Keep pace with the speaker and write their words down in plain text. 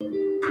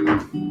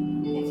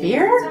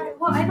Beer? Sorry.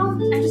 Well, I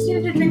just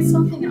needed to drink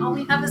something and all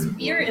we have is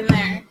beer in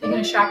there. You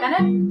gonna shotgun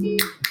it?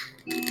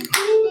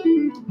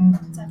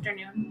 It's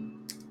afternoon.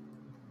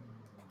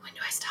 When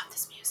do I stop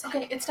this music?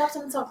 Okay, it stops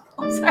on itself.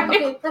 Oh, sorry.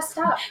 Okay, press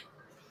stop.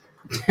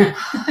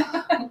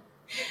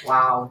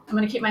 Wow. I'm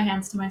gonna keep my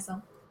hands to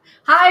myself.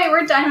 Hi,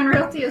 we're Diamond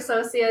Realty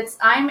Associates.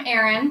 I'm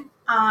Erin.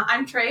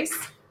 I'm Trace.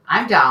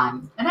 I'm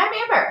Dawn. And I'm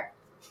Amber.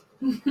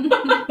 And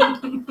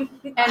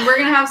we're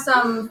gonna have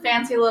some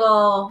fancy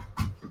little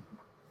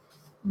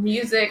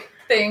music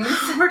things.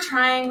 We're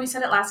trying. We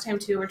said it last time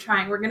too. We're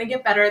trying. We're gonna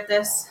get better at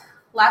this.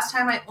 Last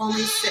time I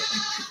only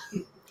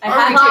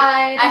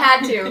I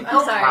had to.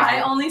 I'm sorry.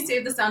 I only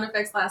saved the sound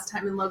effects last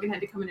time, and Logan had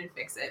to come in and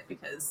fix it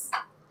because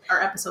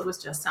our episode was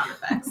just sound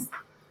effects.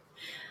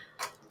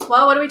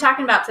 Well, what are we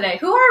talking about today?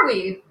 Who are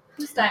we?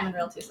 Who's Diamond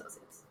Realty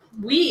Associates?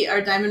 We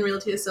are Diamond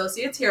Realty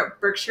Associates here at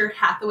Berkshire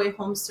Hathaway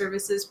Home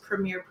Services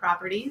Premier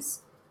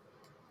Properties.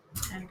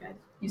 And good.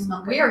 You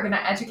smell good. We are going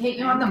to educate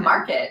you on the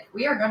market.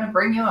 We are going to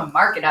bring you a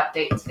market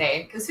update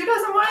today because who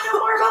doesn't want to know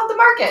more about the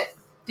market?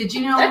 Did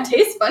you know? That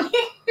tastes funny.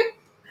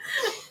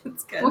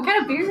 It's good. What kind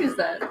of beer is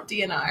that?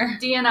 DNR.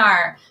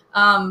 DNR.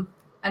 I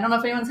don't know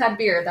if anyone's had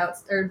beer.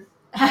 Or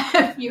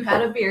if you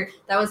had a beer.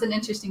 That was an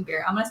interesting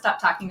beer. I'm going to stop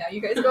talking now.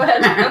 You guys go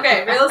ahead.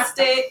 Okay, real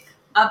estate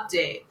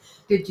update.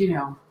 Did you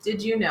know?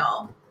 Did you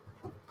know?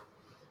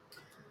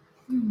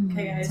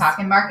 Okay, guys.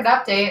 Talking market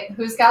update.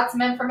 Who's got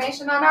some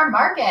information on our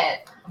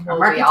market? Our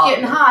market's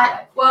getting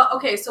hot. Well,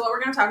 okay, so what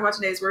we're going to talk about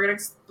today is we're going to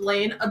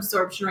explain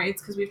absorption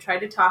rates because we've tried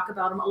to talk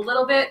about them a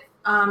little bit,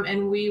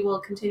 and we will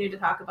continue to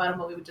talk about them,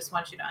 but we would just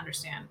want you to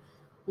understand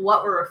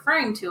what we're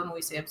referring to when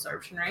we say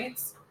absorption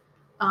rates.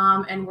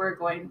 And we're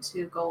going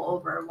to go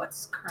over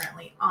what's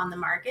currently on the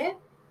market.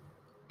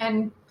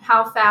 And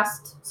how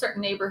fast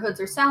certain neighborhoods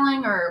are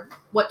selling or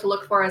what to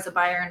look for as a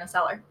buyer and a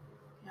seller.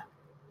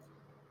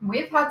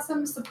 We've had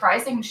some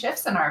surprising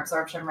shifts in our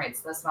absorption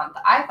rates this month.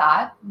 I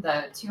thought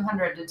the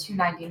 200 to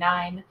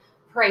 299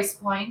 price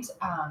point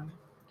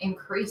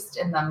increased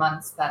in the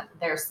months that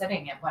they're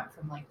sitting. It went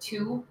from like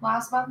 2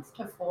 last month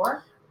to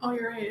 4. Oh,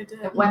 you're right, it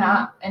did. It went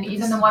up, and It's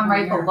even the one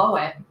right weird. below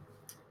it,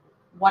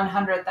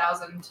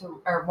 100,000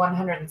 to or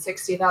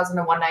 160,000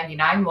 to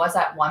 199 was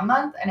at 1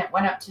 month, and it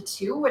went up to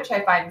 2, which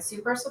I find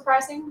super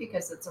surprising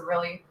because it's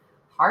really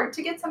hard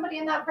to get somebody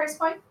in that price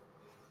point.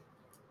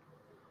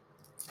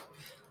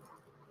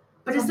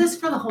 But is this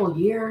for the whole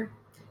year?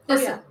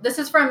 This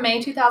is from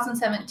May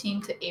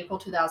 2017 to April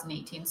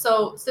 2018.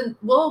 So since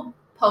we'll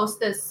post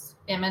this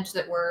image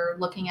that we're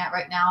looking at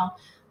right now.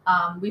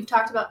 We've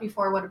talked about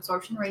before what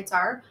absorption rates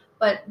are,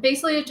 but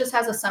basically it just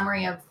has a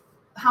summary of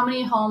how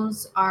many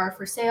homes are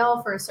for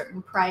sale for a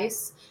certain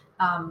price,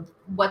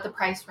 what the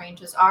price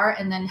ranges are,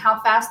 and then how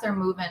fast they're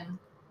moving,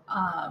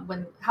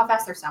 how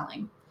fast they're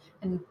selling,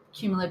 and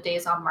cumulative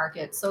days on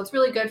market. So it's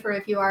really good for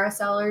if you are a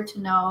seller to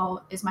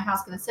know, is my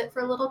house going to sit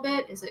for a little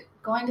bit? Is it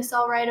going to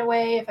sell right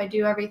away if I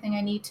do everything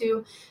I need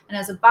to? And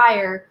as a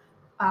buyer,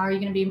 are you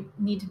going to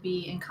need to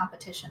be in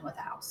competition with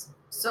a house?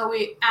 So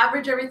we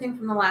average everything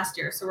from the last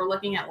year. So we're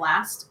looking at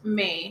last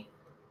May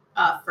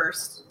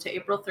 1st to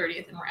April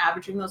 30th, and we're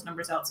averaging those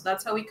numbers out. So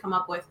that's how we come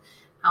up with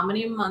how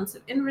many months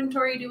of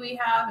inventory do we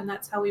have, and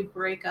that's how we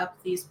break up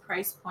these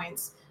price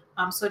points.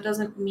 So it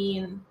doesn't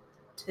mean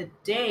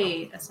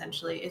today,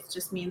 essentially. It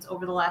just means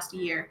over the last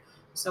year.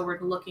 So we're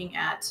looking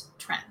at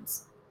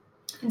trends.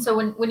 And so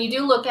when you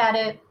do look at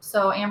it,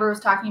 so Amber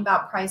was talking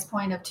about price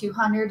point of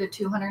 200 to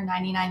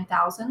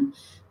 299,000.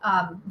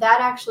 That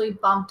actually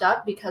bumped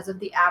up because of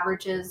the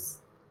averages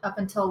up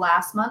until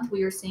last month.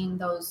 We were seeing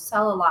those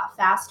sell a lot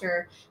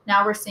faster.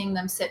 Now we're seeing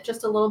them sit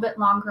just a little bit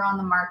longer on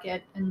the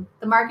market, and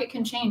the market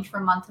can change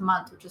from month to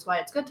month, which is why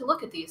it's good to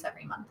look at these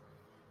every month.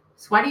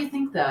 So why do you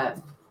think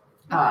the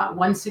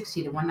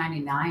 160 to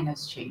 199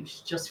 has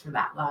changed just for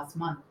that last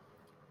month?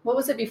 What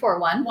was it before?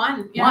 One?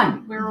 One. We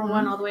were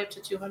one all the way up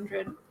to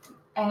 200.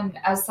 And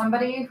as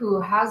somebody who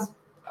has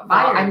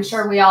buyers, I'm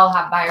sure we all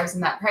have buyers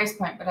in that price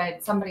point, but I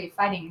had somebody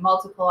fighting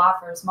multiple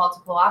offers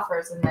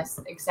in this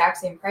exact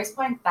same price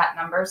point. That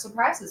number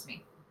surprises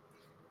me.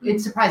 It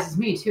surprises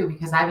me too,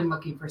 because I've been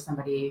looking for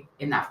somebody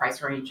in that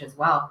price range as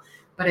well.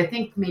 But I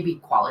think maybe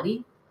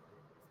quality,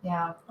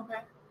 Yeah. Okay.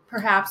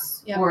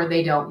 Perhaps. Yeah. or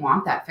they don't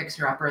want that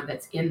fixer-upper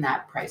that's in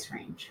that price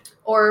range.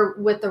 Or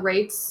with the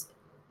rates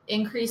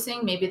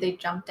increasing, maybe they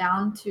jump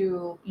down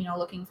to,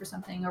 looking for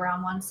something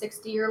around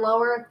 160 or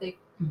lower if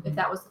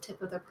that was the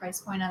tip of their price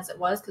point as it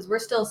was, because we're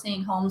still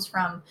seeing homes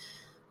from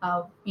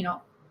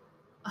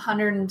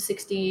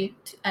 160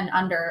 and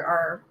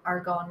under are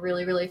going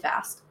really, really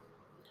fast.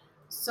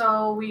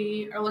 So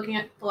we are looking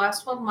at the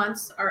last 12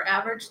 months. Our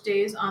average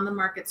days on the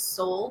market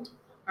sold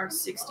are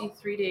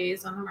 63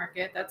 days on the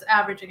market. That's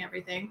averaging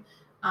everything.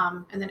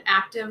 And then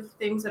active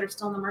things that are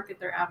still in the market,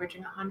 they're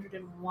averaging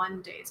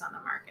 101 days on the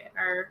market.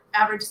 Our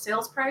average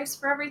sales price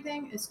for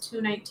everything is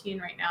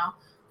 $219 right now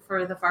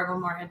for the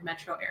Fargo-Moorhead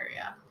metro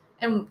area.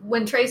 And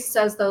when Trace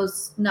says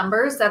those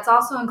numbers, that's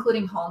also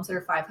including homes that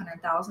are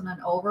 500,000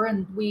 and over,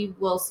 and we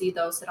will see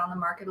those sit on the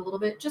market a little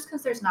bit just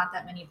because there's not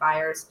that many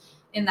buyers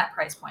in that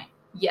price point.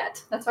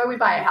 yet. That's why we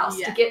buy a house,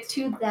 to Yet. get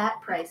to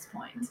that price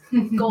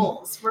point.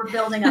 Goals. We're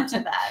building up to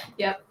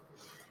that.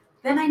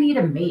 Then I need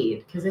a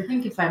maid because I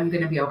think if I'm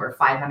going to be over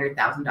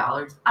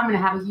 $500,000, I'm going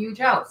to have a huge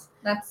house.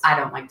 That's I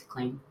don't like to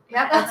clean.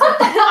 yeah,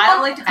 I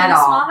don't like to clean At a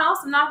all. small house.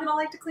 I'm not gonna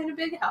like to clean a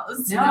big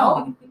house.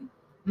 No.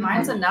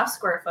 mine's Mhm. enough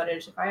square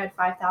footage. If I had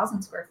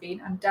 5,000 square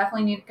feet, I'm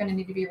definitely going to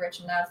need to be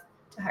rich enough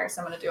to hire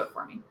someone to do it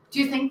for me.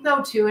 Do you think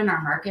though too in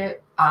our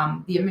market,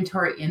 the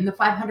inventory in the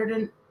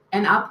 500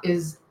 and up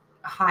is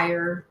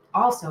higher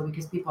also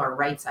because people are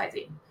right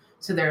sizing,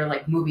 so they're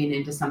like moving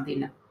into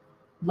something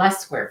less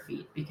square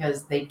feet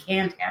because they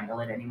can't handle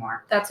it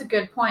anymore. That's a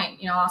good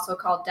point. Also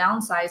called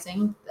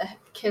downsizing. The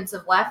kids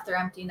have left, they're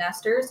empty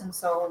nesters, and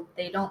so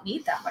they don't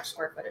need that much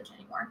square footage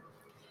anymore.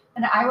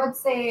 And I would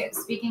say,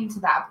 speaking to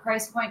that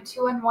price point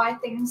too, and why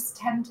things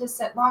tend to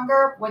sit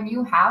longer, when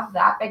you have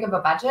that big of a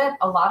budget,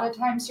 a lot of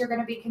times you're going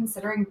to be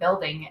considering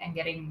building and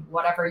getting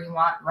whatever you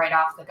want right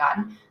off the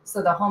gun.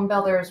 So the home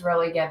builders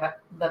really give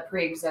the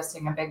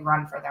pre-existing a big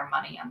run for their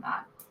money on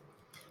that.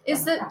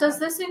 Does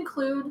this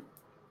include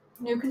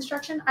new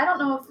construction? I don't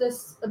know if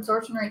this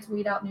absorption rates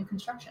weed out new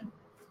construction.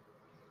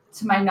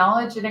 To my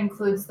knowledge, it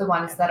includes the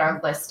ones that are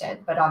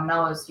listed, but on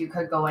those you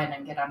could go in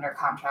and get under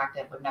contract.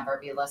 It would never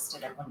be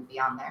listed. It wouldn't be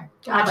on there.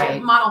 Gotcha.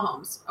 Right. Model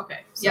homes.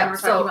 Okay. So Yeah, we're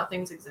talking so- about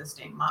things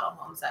existing, model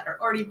homes that are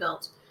already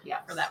built Yeah.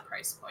 for that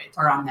price point.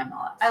 Or on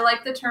MLS. I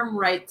like the term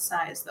right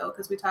size though,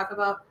 because we talk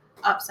about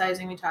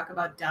upsizing, we talk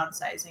about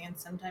downsizing, and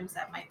sometimes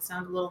that might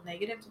sound a little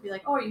negative to be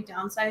like, oh, are you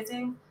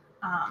downsizing?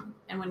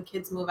 And when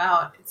kids move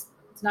out, it's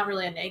not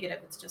really a negative.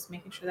 It's just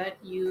making sure that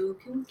you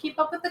can keep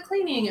up with the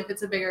cleaning if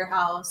it's a bigger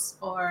house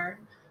or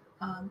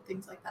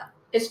things like that.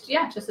 It's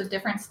just a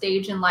different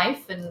stage in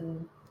life,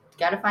 and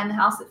got to find the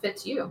house that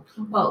fits you.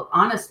 Well,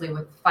 honestly,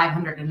 with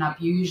 500 and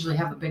up, you usually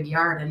have a big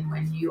yard, and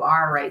when you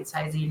are right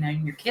sizing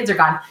and your kids are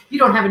gone, you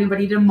don't have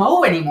anybody to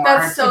mow anymore.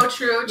 That's so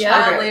true. Yeah.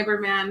 Child labor,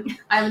 man.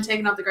 I haven't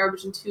taken out the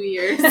garbage in 2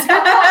 years.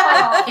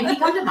 Can he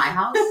come to my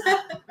house?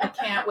 I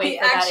can't wait He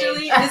for that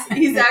actually age.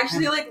 he's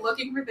actually like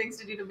looking for things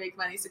to do to make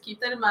money. So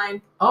keep that in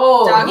mind.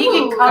 Oh, Dog he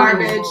can poop, come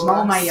garbage,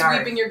 mow my yard.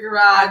 sweeping your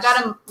garage. I've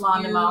got a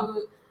lawn to mow.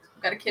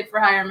 You got a kid for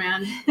hire,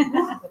 man.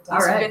 All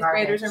right. Fifth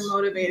graders are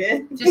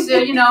motivated. Just so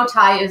you know,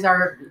 Ty is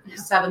our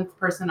 7th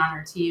person on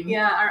our team.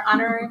 Yeah, our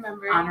honorary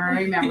member.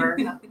 Honorary member.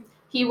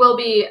 He will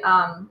be.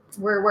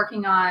 We're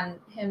working on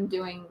him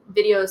doing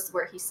videos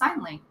where he's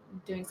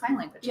doing sign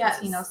language. 'Cause Yes.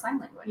 he knows sign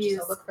language. He's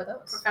So look for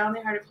those.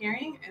 Profoundly hard of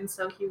hearing, and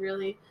so he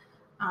really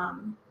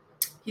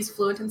he's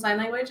fluent in sign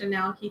language, and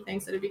now he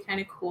thinks that it'd be kind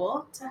of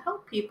cool to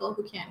help people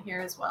who can't hear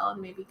as well,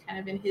 and maybe kind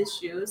of in his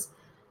shoes.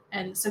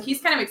 And so he's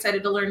kind of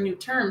excited to learn new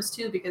terms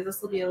too, because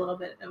this will be a little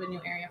bit of a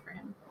new area for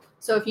him.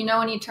 So if you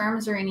know any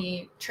terms or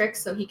any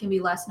tricks so he can be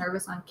less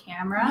nervous on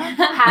camera,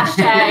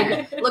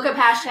 hashtag look up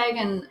hashtag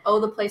and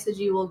the places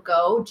you will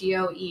go,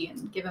 GOE,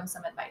 and give him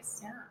some advice.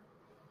 Yeah.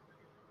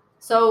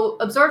 So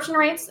absorption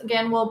rates,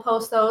 again, we'll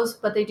post those,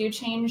 but they do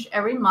change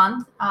every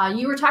month.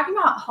 You were talking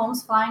about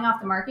homes flying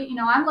off the market.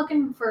 I'm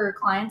looking for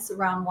clients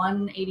around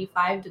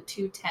 185 to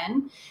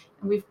 210,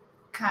 and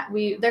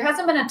there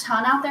hasn't been a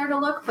ton out there to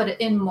look, but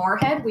in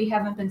Moorhead, we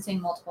haven't been seeing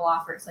multiple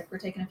offers. Like, we're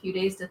taking a few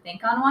days to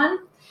think on one,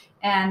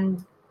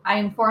 and I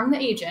inform the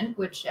agent,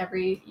 which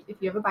if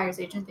you have a buyer's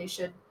agent, they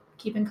should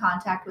keep in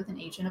contact with an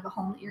agent of a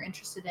home that you're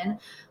interested in,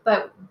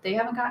 but they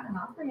haven't gotten an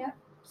offer yet.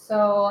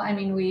 So,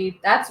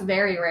 that's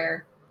very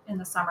rare in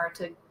the summer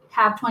to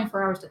have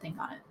 24 hours to think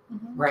on it.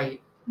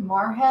 Right.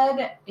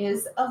 Moorhead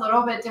is a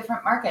little bit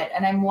different market,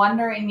 and I'm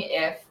wondering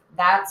if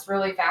that's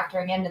really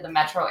factoring into the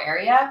metro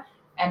area,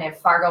 and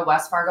if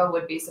West Fargo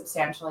would be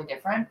substantially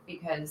different,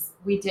 because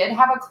we did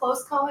have a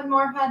close call in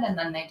Moorhead, and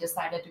then they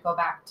decided to go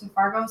back to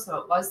Fargo, so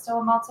it was still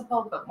a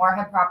multiple, but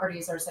Moorhead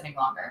properties are sitting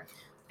longer.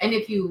 And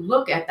if you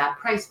look at that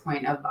price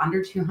point of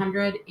under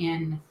 200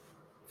 in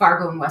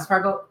Fargo and West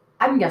Fargo,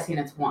 I'm guessing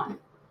it's 1.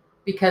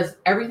 Because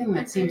everything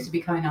that seems to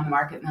be coming on the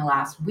market in the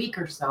last week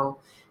or so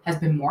has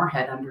been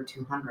Moorhead under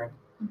 200.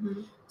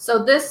 Mm-hmm.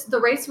 So the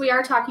rates we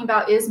are talking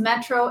about is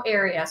metro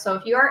area. So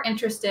if you are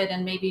interested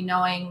in maybe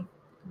knowing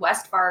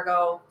West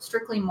Fargo,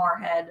 strictly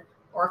Moorhead,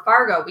 or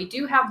Fargo, we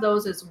do have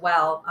those as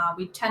well.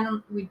 We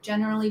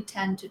generally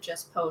tend to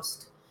just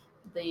post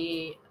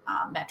the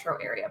metro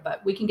area,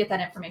 but we can get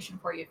that information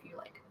for you if you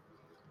like.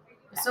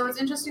 So it's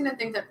interesting to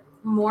think that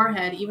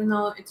Moorhead, even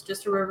though it's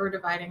just a river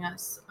dividing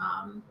us,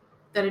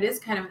 that it is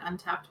kind of an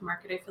untapped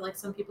market. I feel like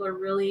some people are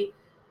really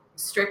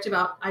strict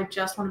about, I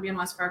just want to be in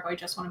West Fargo, I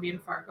just want to be in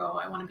Fargo,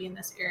 I want to be in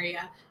this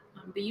area.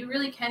 But you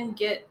really can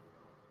get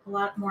a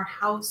lot more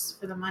house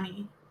for the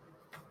money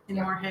in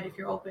Moorhead if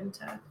you're open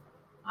to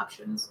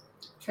options.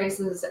 Trace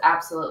is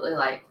absolutely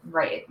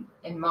right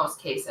in most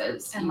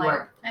cases. And You light.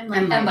 work- And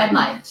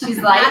light. She's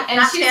light Not- and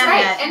not she's tan right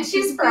yet. and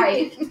she's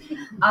bright.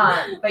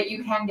 But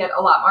you can get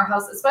a lot more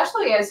house,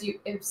 especially as you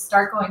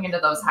start going into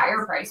those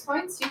higher price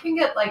points. You can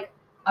get like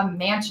a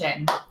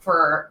mansion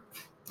for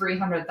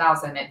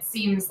 $300,000. It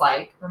seems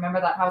like.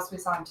 Remember that house we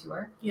saw on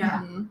tour?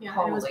 Yeah, Mhm. yeah,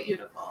 it was Holy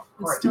beautiful. It's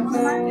gorgeous. still on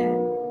the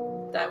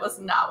market. That was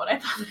not what I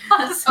thought it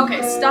was.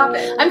 Okay, stop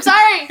it. I'm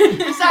sorry.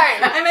 I'm sorry.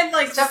 I meant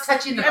like Stop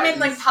touching the I meant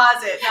like buttons.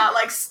 pause it, not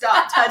like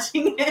stop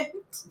touching it.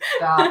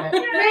 Stop it.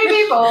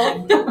 Maybe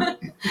both.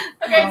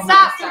 Okay, Oh,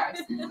 stop. stars.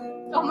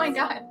 Oh my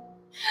god.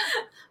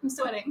 I'm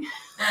sweating.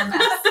 We're a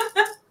mess.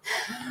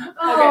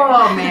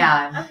 Oh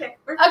man. Okay.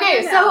 We're Okay,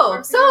 figuring it out.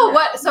 We're so figuring it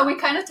what? So we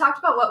kind of talked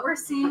about what we're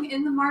seeing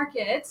in the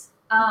market.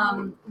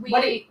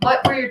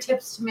 What were your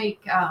tips to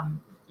make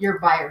your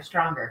buyer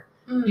stronger?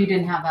 out. You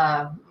didn't have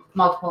a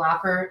multiple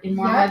offer in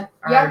Moorhead?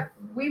 Yeah,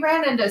 we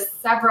ran into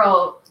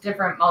several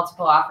different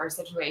multiple offer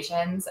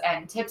situations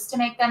and tips to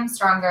make them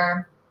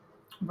stronger.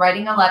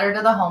 Writing a letter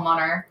to the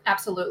homeowner.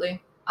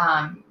 Absolutely.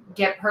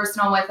 Get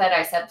personal with it.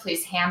 I said,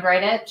 please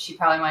handwrite it. She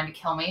probably wanted to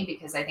kill me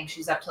because I think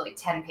she's up to like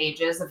 10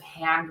 pages of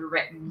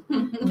handwritten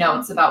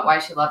notes about why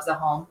she loves the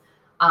home.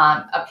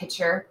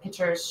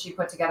 Pictures. She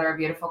put together a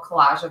beautiful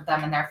collage of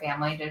them and their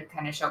family to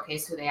kind of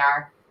showcase who they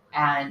are.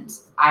 And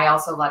I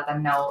also let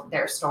them know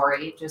their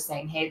story, just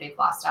saying, hey, they've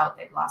lost out.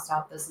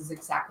 This is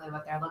exactly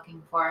what they're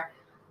looking for.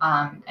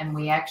 And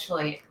we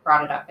actually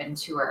brought it up in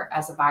tour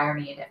as a buyer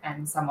need,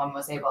 and someone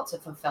was able to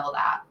fulfill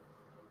that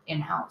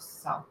in-house.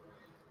 So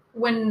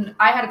When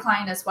I had a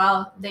client as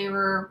well, they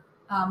were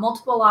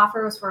multiple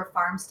offers for a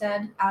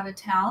farmstead out of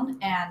town,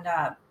 and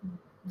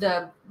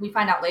we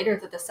find out later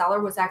that the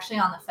seller was actually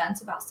on the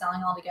fence about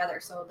selling altogether.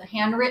 So the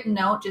handwritten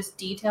note just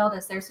detailed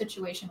as their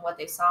situation, what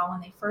they saw when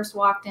they first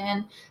walked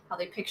in, how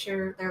they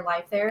picture their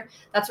life there.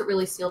 That's what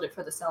really sealed it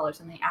for the sellers,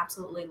 and they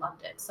absolutely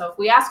loved it. So if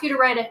we ask you to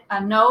write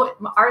a note,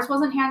 ours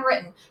wasn't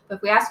handwritten, but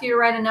if we ask you to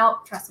write a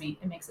note, trust me,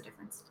 it makes a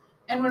difference.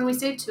 And when we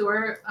say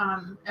tour,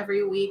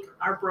 every week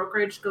our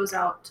brokerage goes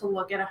out to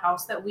look at a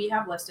house that we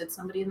have listed,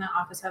 somebody in the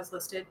office has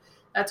listed.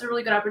 That's a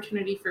really good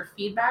opportunity for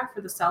feedback for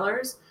the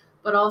sellers,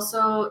 but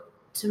also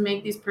to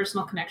make these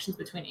personal connections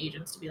between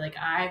agents, to be like,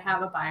 I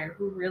have a buyer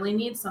who really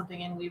needs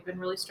something and we've been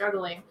really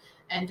struggling,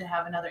 and to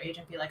have another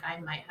agent be like, I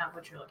might have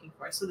what you're looking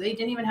for. So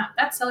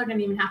that seller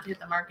didn't even have to hit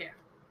the market.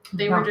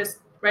 They were just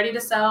ready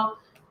to sell.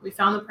 We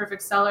found the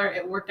perfect seller.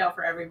 It worked out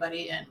for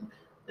everybody, and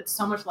it's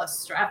so much less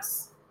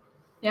stress.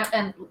 Yeah,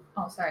 and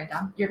sorry,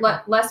 Dom. You're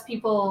Less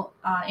people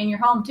in your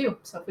home too.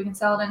 So if we can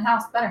sell it in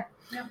house, better.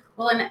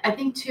 Well, and I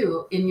think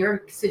too, in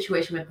your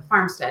situation with the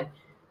farmstead,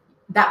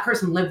 that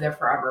person lived there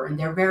forever and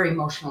they're very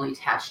emotionally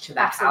attached to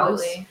that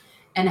house.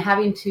 And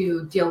having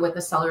to deal with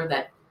a seller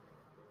that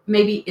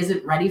maybe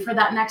isn't ready for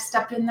that next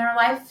step in their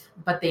life,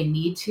 but they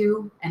need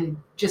to, and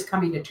just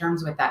coming to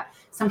terms with that,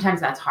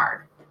 sometimes that's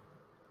hard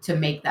to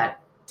make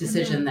that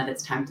decision that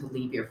it's time to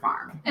leave your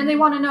farm. And they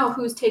want to know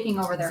who's taking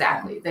over their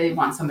Exactly. home. They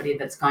want somebody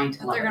that's going to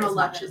That love they're it gonna as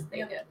love much it. as they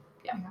Yep. did.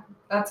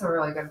 that's a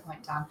really good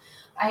point, Tom.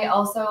 I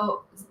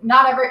also, it's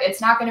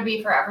not going to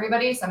be for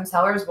everybody. Some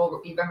sellers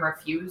will even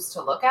refuse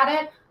to look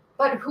at it,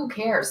 but who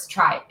cares?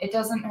 Try. It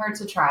doesn't hurt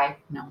to try.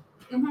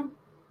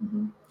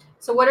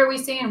 So what are we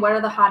seeing? What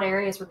are the hot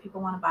areas where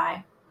people want to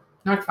buy?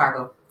 North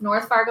Fargo.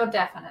 North Fargo,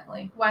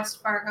 definitely.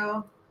 West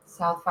Fargo.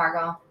 South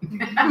Fargo.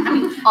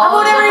 All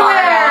over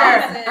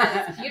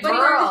everywhere.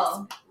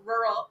 Rural.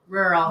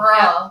 Rural.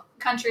 Rural.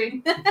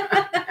 Country.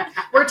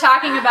 We're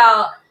talking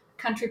about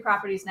country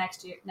properties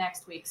next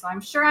week, so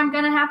I'm sure I'm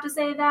gonna have to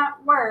say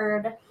that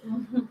word.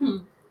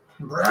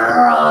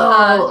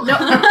 Rural. No.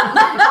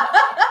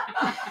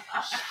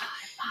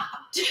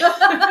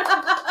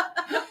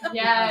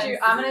 Yeah.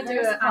 I'm gonna do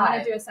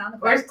a sound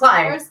effect. Where's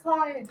Clyde? Where's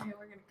Clyde?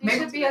 He Maybe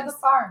should be at the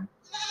farm.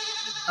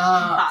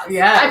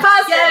 Yeah. I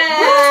paused Yay!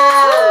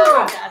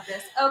 it. We got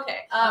this. Okay.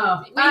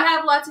 Oh. We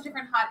have lots of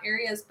different hot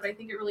areas, but I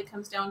think it really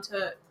comes down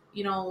to,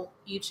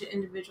 each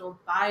individual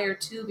buyer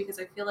too, because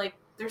I feel like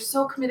they're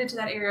so committed to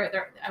that area.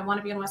 I want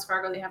to be in West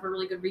Fargo. They have a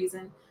really good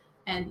reason,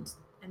 and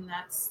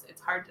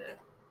it's hard to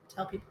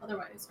tell people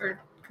otherwise or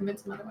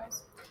convince them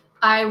otherwise.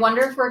 I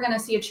wonder if we're gonna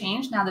see a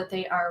change now that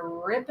they are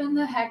ripping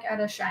the heck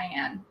out of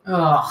Cheyenne.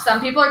 Oh. Some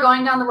people are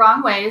going down the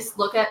wrong ways.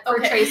 Look at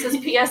Okay. Trace's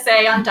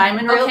PSA on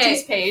Diamond Okay.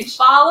 Realty's page.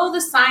 Follow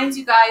the signs,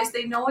 you guys.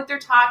 They know what they're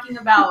talking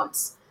about.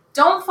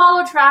 Don't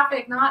follow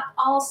traffic. Not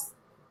all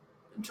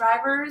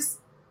drivers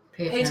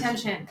pay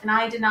attention. And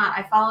I did not.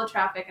 I followed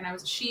traffic, and I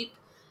was a sheep.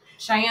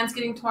 Cheyenne's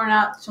getting torn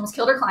up. She almost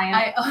killed her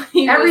client.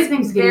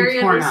 Everything's getting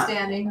very torn up.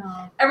 understanding.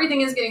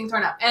 Everything is getting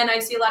torn up, and I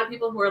see a lot of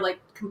people who are like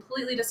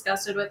completely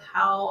disgusted with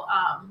how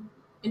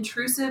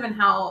intrusive and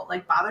how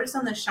like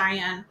bothersome the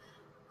Cheyenne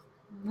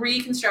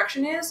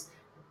reconstruction is.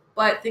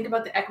 But think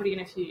about the equity in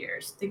a few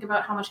years. Think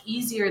about how much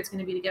easier it's going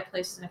to be to get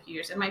places in a few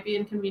years. It might be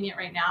inconvenient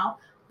right now,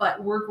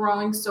 but we're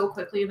growing so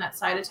quickly in that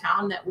side of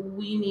town that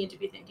we need to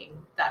be thinking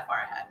that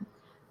far ahead.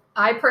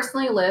 I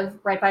personally live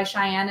right by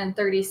Cheyenne and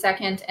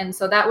 32nd, and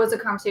so that was a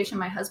conversation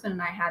my husband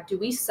and I had. Do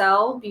we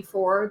sell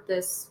before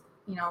this,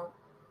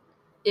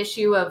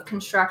 issue of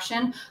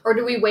construction, or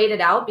do we wait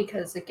it out?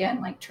 Because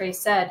again, like Trey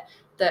said,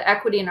 the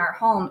equity in our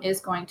home is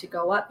going to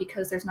go up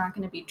because there's not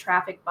going to be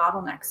traffic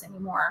bottlenecks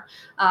anymore.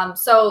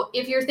 So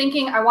if you're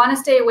thinking, I want to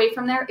stay away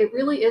from there, it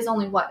really is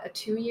only a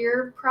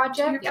 2-year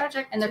project.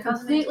 And they're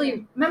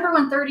completely, remember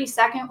when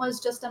 32nd was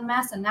just a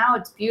mess, and now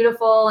it's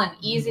beautiful and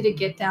easy to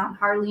get down,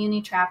 hardly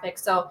any traffic.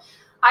 So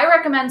I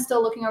recommend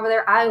still looking over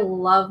there. I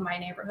love my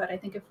neighborhood. I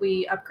think if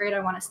we upgrade, I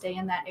want to stay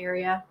in that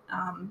area.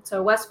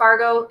 So West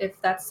Fargo,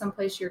 if that's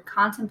someplace you're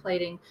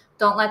contemplating,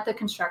 don't let the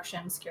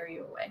construction scare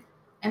you away.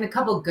 And a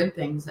couple good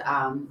things.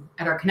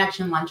 At our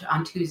connection lunch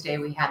on Tuesday,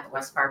 we had the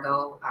West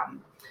Fargo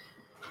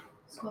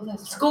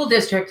school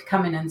district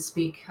come in and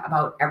speak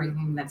about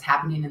everything that's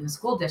happening in the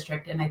school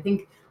district. And I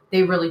think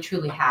they really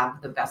truly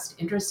have the best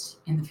interest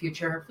in the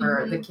future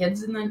for the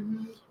kids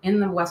in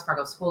the West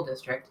Fargo school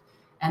district.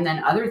 And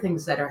then other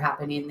things that are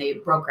happening, they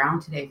broke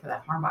ground today for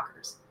that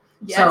Hornbachers.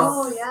 Yes. So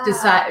Oh, yeah.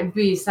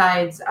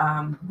 besides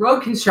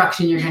road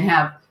construction, you're going to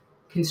have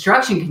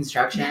construction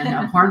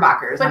of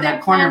Hornbachers But on they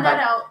that corner. planned that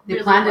But out. they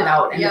really planned it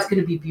well. out, and Yep. it's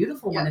going to be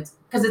beautiful when Yep. it's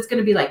because it's going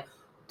to be like,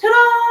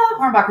 ta-da!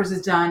 Hornbachers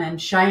is done,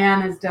 and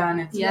Cheyenne is done.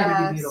 It's going to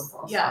Yes. be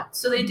beautiful. Yeah.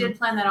 So they did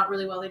plan that out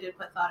really well. They did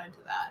put thought into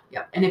that.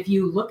 Yep. And if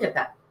you look at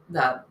that,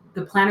 the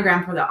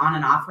planogram for the on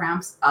and off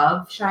ramps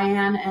of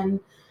Cheyenne and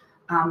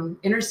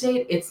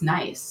Interstate, it's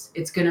nice.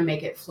 It's going to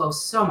make it flow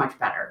so much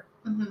better.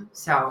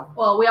 So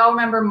Well, we all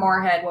remember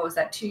Moorhead. What was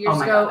that? 2 years Oh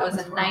my ago, God, it was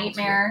that a was horrible,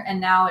 nightmare, and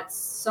now it's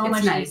so It's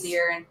much nice.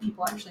 easier, and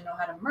people actually know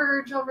how to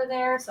merge over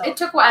there. So It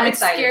took a while. I'm It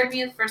excited. scared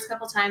me the first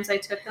couple times I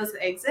took those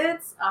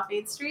exits off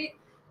 8th Street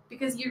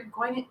because you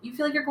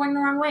feel like you're going the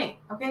wrong way.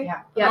 Okay.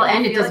 Yeah. well,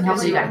 and it I feel doesn't like help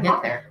that you got to there's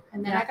get there.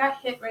 And then Yeah. I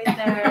got hit right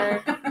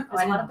there. There's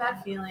I a lot know. of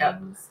bad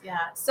feelings. Yeah.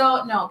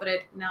 So no, but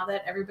now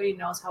that everybody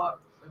knows how it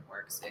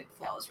works, it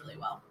flows really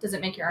well. does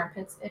it make your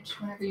armpits itch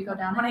whenever you go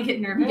down When it? I get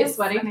nervous, You get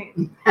sweaty?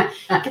 when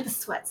I Get the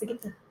sweats.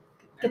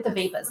 Get the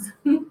vapors.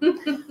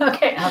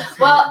 Okay. Absolutely.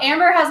 Well,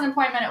 Amber has an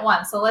appointment at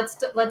 1, so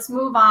let's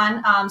move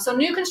on. So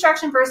new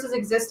construction versus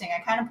existing.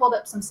 I kind of pulled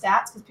up some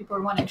stats because people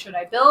are wondering: should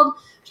I build?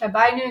 Should I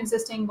buy new,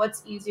 existing?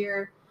 What's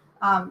easier?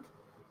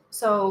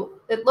 So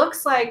it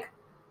looks like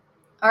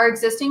our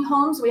existing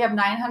homes, we have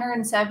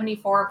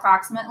 974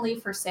 approximately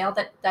for sale.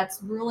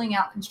 That's ruling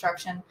out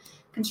construction.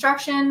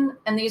 Construction,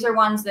 and these are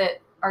ones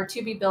that are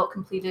to be built,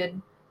 completed,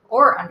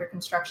 or under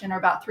construction, are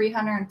about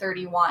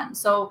 331.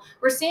 So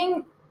we're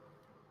seeing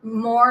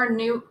more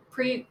new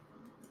words.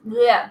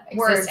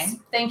 Existing.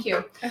 Thank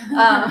you.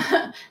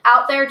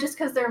 Out there, just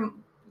because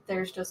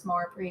there's just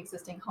more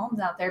pre-existing homes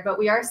out there, but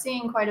we are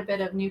seeing quite a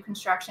bit of new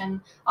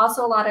construction.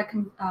 Also, a lot of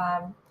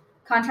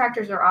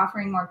contractors are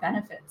offering more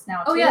benefits now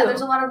too. Oh yeah,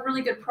 there's a lot of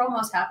really good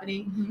promos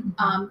happening.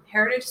 Mhm.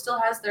 Heritage still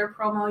has their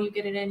promo. You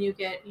get it in, you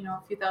get a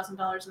few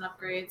 $1,000s in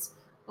upgrades.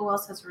 Who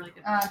else has really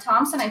good?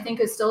 Thompson, I think,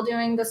 is still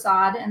doing the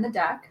sod and the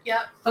deck. Yep.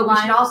 But we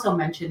should Lime. also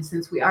mention,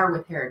 since we are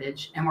with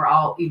Heritage and we're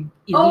all elite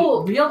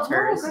Oh,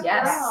 realtors, good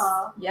Yes.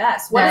 girl.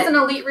 Yes. What That- is an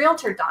elite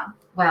realtor, Don?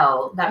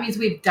 well, that means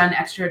we've done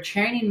extra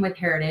training with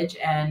Heritage,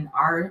 and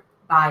our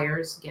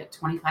buyers get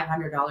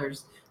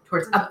 $2,500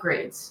 towards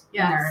upgrades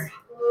in their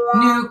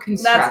new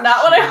construction. That's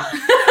not what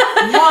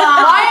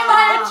Why am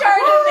I in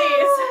charge of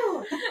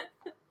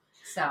these?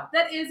 So,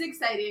 That is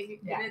exciting.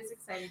 Yeah. It is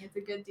exciting. It's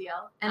a good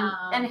deal.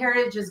 and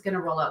Heritage is going to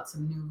roll out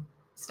some new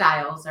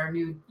styles or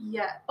new.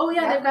 Yeah. Oh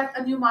yeah, Yeah. they've got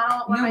a new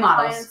model. One New of my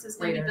models clients is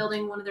going to be later.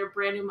 building one of their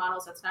brand new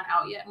models that's not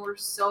out yet, and we're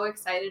so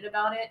excited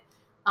about it.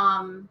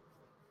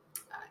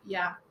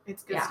 Yeah,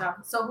 it's good Yeah. stuff.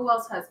 So who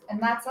else has? And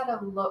that's at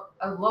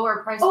a lower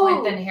price Oh.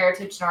 point than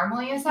Heritage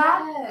normally is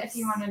at. Yes. If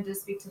you wanted to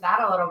speak to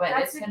that a little bit,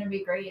 That's it's going to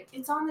be great.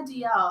 It's on the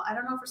DL. I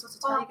don't know if we're supposed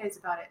to tell Well, you guys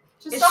about it.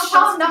 Just It's don't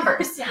tell them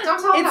supposed- numbers. Don't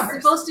tell them It's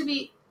numbers.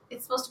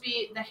 supposed to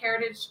be the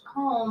Heritage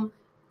home,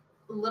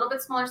 a little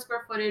bit smaller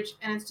square footage,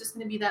 and it's just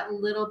going to be that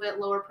little bit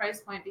lower price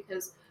point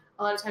because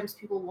a lot of times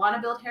people want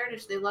to build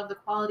Heritage, they love the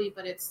quality,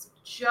 but it's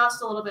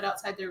just a little bit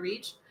outside their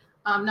reach.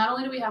 Not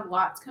only do we have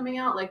lots coming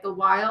out, like the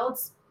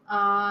Wilds,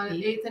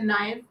 8th and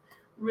 9th,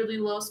 really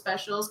low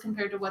specials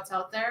compared to what's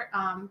out there,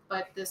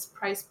 but this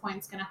price point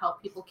is going to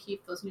help people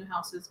keep those new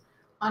houses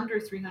under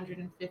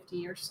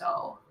 350 or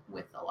so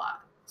with a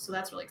lot. So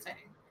that's really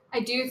exciting. I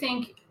do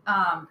think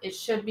it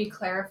should be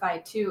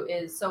clarified too.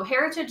 So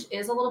Heritage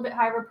is a little bit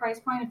higher of a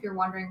price point. If you're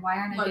wondering why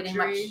aren't I getting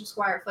Luxury. much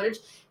square footage,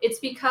 it's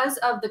because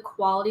of the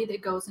quality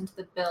that goes into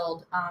the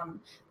build.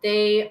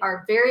 They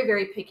are very,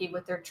 very picky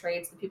with their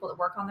trades. The people that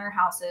work on their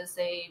houses,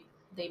 they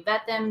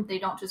vet them. They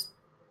don't just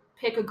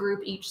pick a group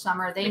each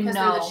summer. They Because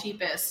know they're the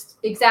cheapest.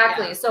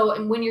 exactly. Yeah. So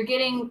and when you're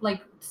getting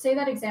like, say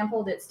that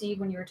example that Steve,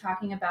 when you were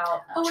talking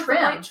about Oh, with the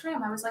trim. white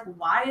trim. I was like,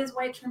 why is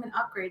white trim an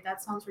upgrade?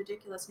 That sounds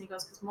ridiculous. And he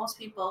goes, because most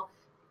people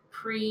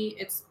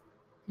it's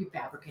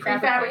Prefabricated.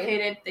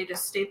 prefabricated. They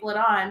just staple it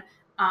on,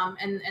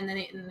 and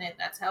then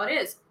that's how it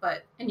is.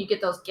 But And you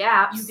get those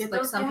gaps, You get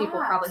like those some people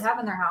gaps. probably have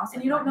in their house.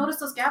 and you don't notice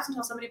those gaps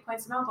until somebody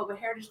points them out. But what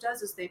Heritage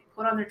does is they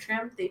put on their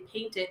trim, they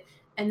paint it,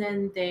 and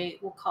then they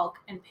will caulk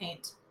and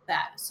paint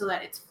that so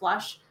that it's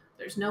flush.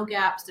 There's no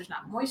gaps. There's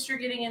not moisture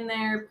getting in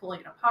there, pulling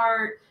it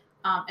apart.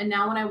 And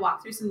now when I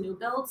walk through some new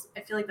builds,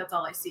 I feel like that's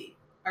all I see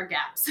are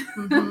gaps.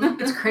 Mhm.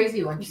 It's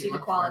crazy when You you see the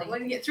look quality. for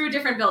When you get through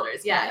different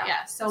builders, yeah.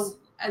 Yeah. So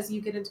as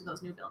you get into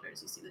those new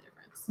builders, you see the difference.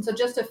 So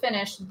just to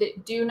finish,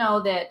 do know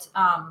that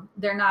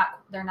they're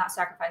not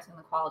sacrificing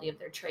the quality of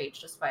their trades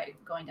just by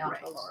going down to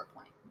a Right. lower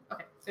point.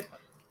 Okay, good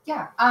point.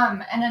 Yeah.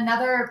 And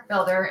another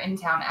builder in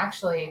town,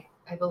 actually,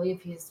 I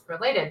believe he's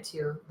related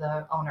to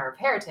the owner of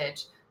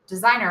Heritage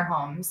Designer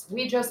Homes.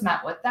 We just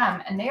met with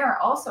them, and they are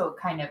also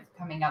kind of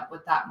coming up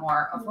with that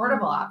more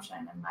affordable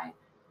option. And my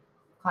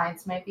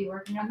clients might be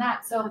working on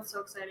that. So That's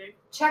so exciting.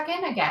 check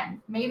in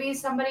again. Maybe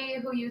somebody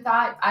who you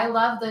thought, I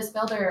love this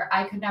builder,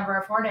 I could never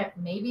afford it.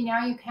 Maybe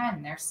now you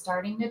can. They're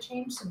starting to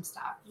change some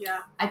stuff. Yeah.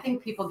 I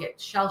think people get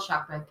shell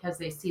shocked because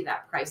they see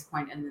that price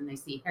point and then they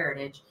see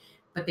Heritage,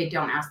 but they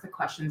don't ask the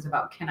questions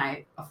about, can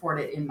I afford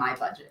it in my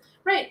budget?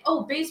 Right.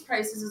 Oh, base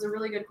prices is a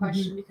really good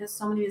question because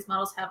so many of these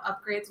models have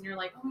upgrades, and you're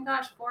like, oh my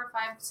gosh,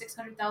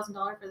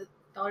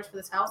 $400,000 for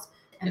this house.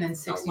 And then the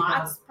 60,000.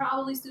 lot's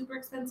probably super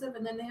expensive,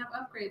 and then they have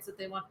upgrades that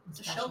they want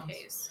to Specials.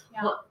 showcase.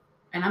 Yeah. Well,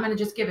 and I'm going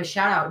to just give a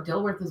shout out.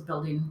 Dilworth is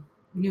building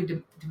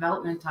new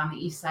development on the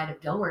east side of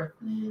Dilworth.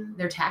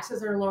 Their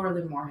taxes are lower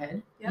than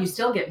Moorhead. Yep. You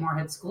still get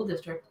Moorhead School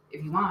District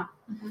if you want.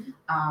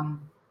 And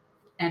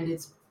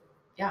it's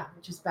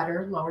just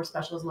better, lower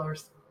specials, lower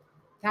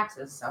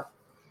taxes. So.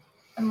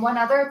 And one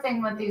other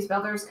thing with these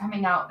builders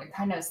coming out,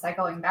 kind of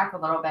cycling back a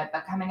little bit,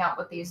 but coming out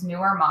with these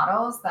newer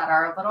models that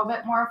are a little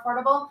bit more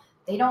affordable,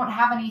 they don't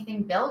have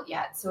anything built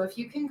yet. So if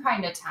you can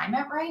kind of time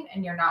it right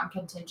and you're not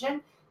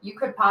contingent, you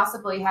could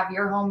possibly have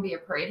your home be a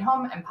parade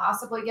home and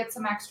possibly get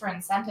some extra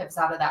incentives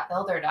out of that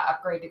builder to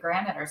upgrade to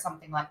granite or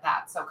something like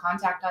that. So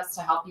contact us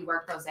to help you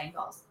work those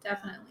angles.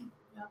 Definitely.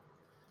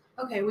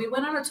 Okay, we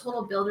went on a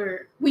total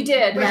builder We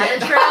did. rabbit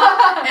trail,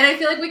 and I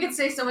feel like we could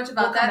say so much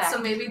about We'll come that. So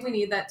back. maybe we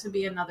need that to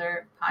be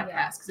another podcast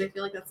Yeah. because I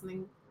feel like that's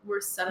something we're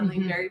suddenly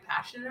very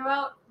passionate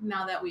about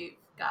now that we've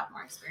got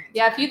more experience.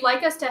 Yeah, if you'd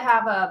like us to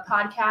have a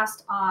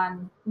podcast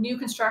on new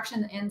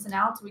construction, the ins and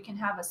outs, we can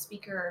have a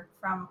speaker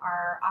from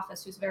our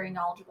office who's very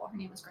knowledgeable. Her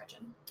name is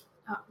Gretchen.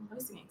 I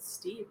was thinking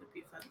Steve would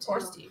be fun too. Or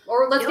Steve.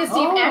 Or let's get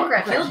Steve and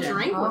Gretchen. He'll Gretchen.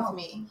 drink Oh. with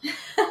me.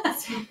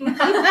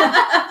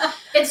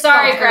 It's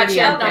sorry, Oh, Gretchen.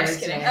 yeah, No, I'm just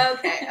kidding.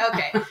 Thursday.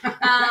 Okay.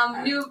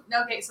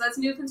 So that's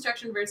new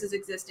construction versus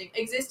existing.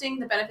 Existing,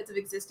 the benefits of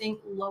existing,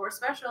 lower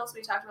specials.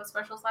 We talked about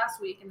specials last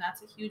week, and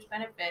that's a huge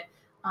benefit.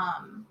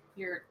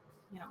 Your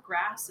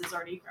grass is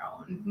already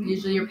grown.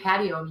 Usually your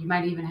patio, you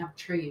might even have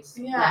trees,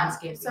 Yeah,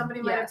 landscaping.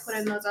 somebody might have Yes. put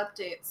in those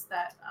updates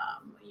that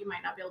you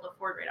might not be able to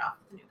afford right off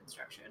with the new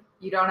construction.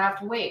 You don't have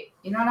to wait.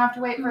 You don't have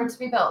to wait for it to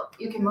be built.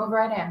 You can move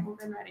right in. Move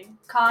in ready.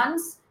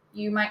 Cons,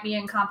 you might be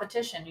in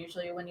competition.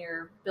 Usually when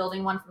you're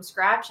building one from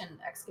scratch and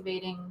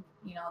excavating,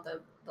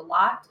 the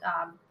lot,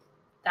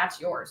 that's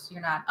yours.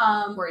 You're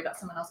not worried about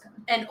someone else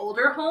coming. And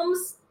older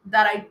homes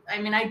that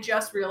I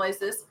just realized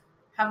this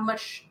have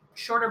much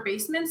shorter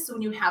basements. So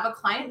when you have a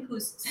client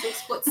who's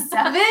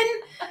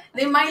 6'7",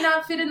 they might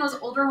not fit in those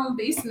older home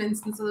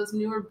basements, and so those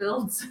newer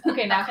builds.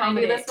 Okay, now can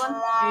I do this one?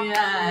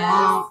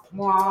 Yes.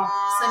 Wah.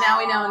 So now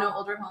we know no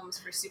older homes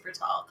for super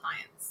tall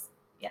clients.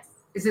 Yes.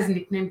 Is his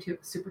nickname too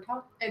super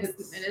tall? It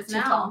is too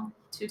now tall.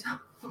 too tall.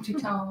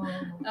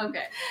 Okay.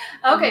 Okay.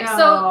 Okay, so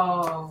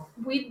No.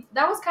 we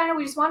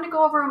just wanted to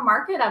go over a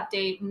market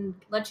update and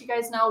let you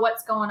guys know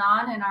what's going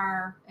on in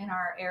our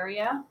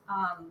area.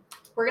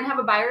 We're gonna have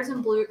a buyers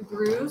and blues.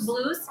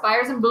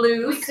 Buyers and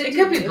blues. It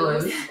could be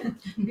blues.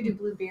 We could do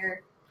blue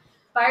beer. We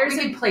Buyers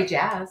and could play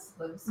jazz.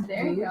 Blues.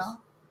 there you go.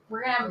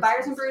 We're gonna have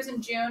buyers and brews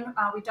in June.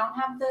 We don't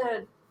have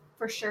the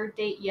for sure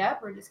date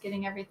yet. We're just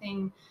getting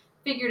everything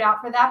figured out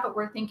for that, but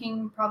we're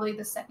thinking probably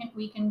the second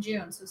week in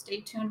June. So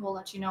stay tuned. We'll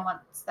let you know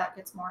once that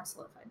gets more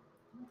solidified.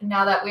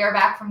 Now that we are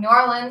back from New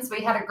Orleans,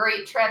 we had a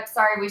great trip.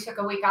 Sorry we took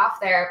a week off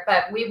there,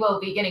 but we will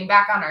be getting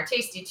back on our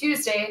Tasty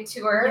Tuesday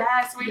tour.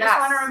 Yes, we Yes. just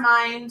want to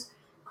remind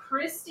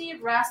Christy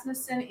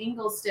Rasmussen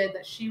Inglested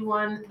that she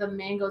won the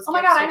Mangoes. Oh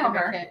my gift God, I know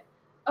her. certificate.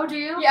 Oh, do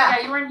you? Yeah.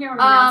 you weren't here when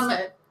we announced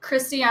it.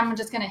 Christy, I'm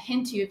just going to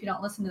hint you if you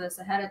don't listen to this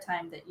ahead of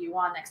time that you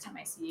won next time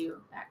I see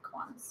you at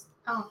Kiwanis.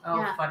 Oh, Oh,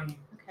 yeah. funny.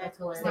 Okay. That's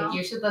hilarious. So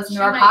you should listen She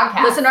to our might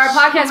podcast. Listen to our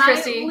podcast, She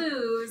Christy. might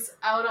lose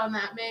out on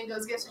that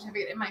Mangoes gift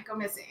certificate. It might go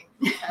missing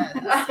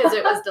Because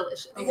it was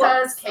delicious.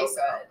 because so queso.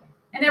 good.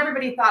 And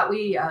everybody thought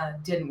we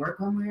didn't work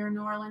when we were in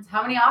New Orleans.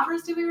 How many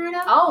offers did we write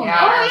up? Oh, Yeah.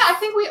 Oh man. yeah, I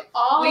think we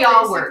all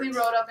worked. basically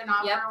wrote up an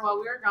offer Yep. while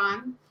we were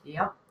gone.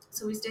 Yep.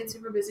 So we stayed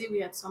super busy. We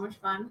had so much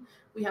fun.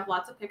 We have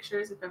lots of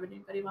pictures if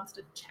anybody wants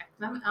to check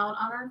them out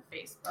on our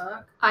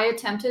Facebook. I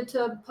attempted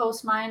to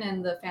post mine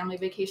and the family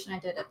vacation I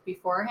did it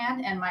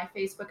beforehand, and my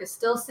Facebook is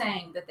still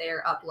saying that they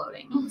are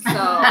uploading.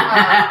 So,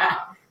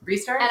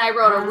 Restart? and I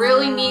wrote a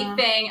really neat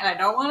thing, and I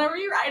don't want to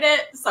rewrite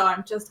it, so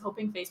I'm just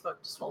hoping Facebook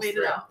just pulls Wait it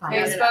through. out. Fine.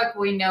 Facebook,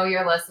 we know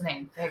you're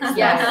listening. Fix this.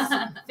 Yes,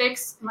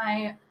 fix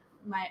my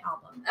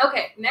album.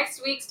 Okay,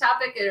 next week's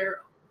topic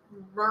are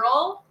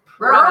rural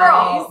Rural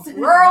properties.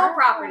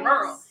 properties.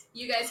 Rural.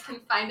 You guys can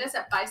find us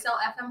at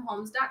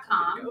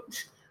buysellfmhomes.com.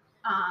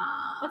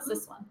 What's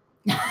this one?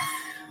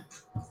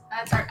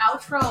 That's our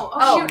outro. Oh,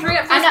 Oh, shoot, hurry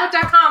up. I know.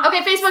 Facebook.com.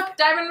 Okay, Facebook.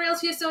 Diamond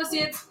Realty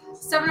Associates,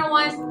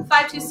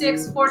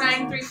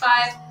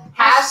 701-526-4935.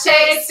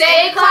 Hashtag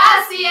stay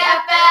classy,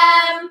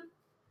 FM.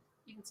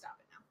 You can stop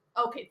it now.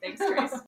 Okay, thanks, Grace.